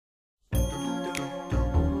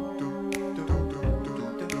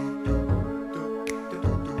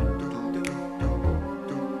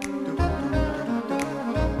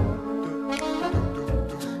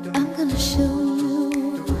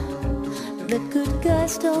that good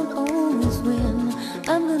guys don't always win.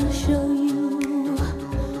 I'm gonna show you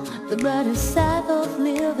the brighter side of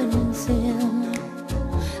living in sin.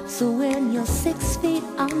 So when you're 6 feet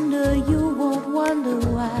under, you won't wonder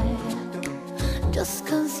why. Just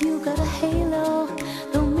 'cause you got a halo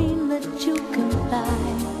don't mean that you can fly.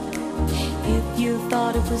 If you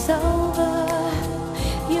thought it was over,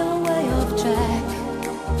 you're way off track.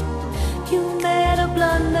 You made a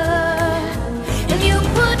blunder, and you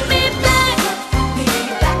put me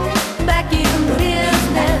back in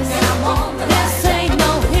business. This ain't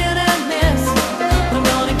no hit and miss. I'm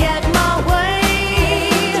gonna get my way.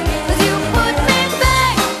 'Cause you put me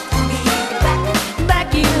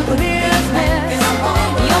back in business.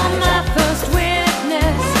 You're my first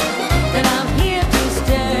witness that I'm here to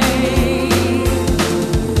stay.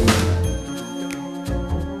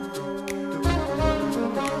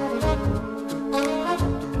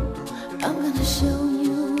 I'm gonna show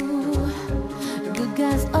you good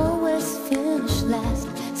guys always finish last.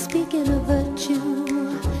 Speaking of virtue,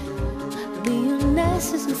 being nice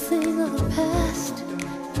is a thing of the past.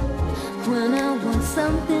 When I want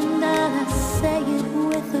something done, I say it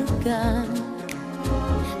with a gun.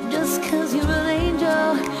 Just 'cause you're an angel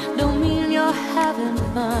don't mean you're having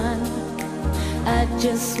fun. I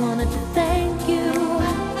just wanted to thank you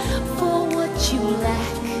for what you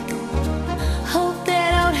lack. Hope they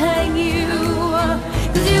don't hang you,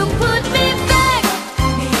 'cause you put me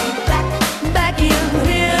back in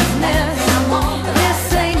business. This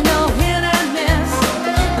ain't no hit and miss.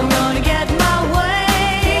 I'm gonna get my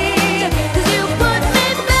way. 'Cause you put me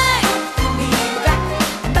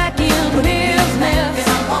back in business.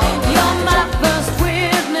 You're my first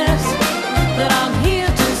witness that I'm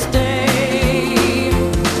here to stay.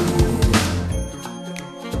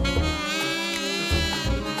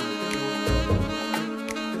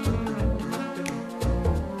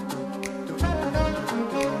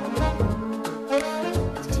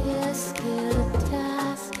 Just get a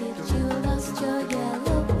tasket, you lost your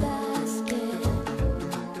yellow basket.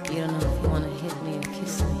 You don't know if you wanna hit me or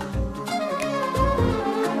kiss me.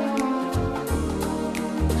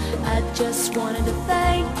 I just wanted to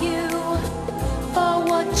thank you for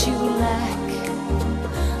what you lack.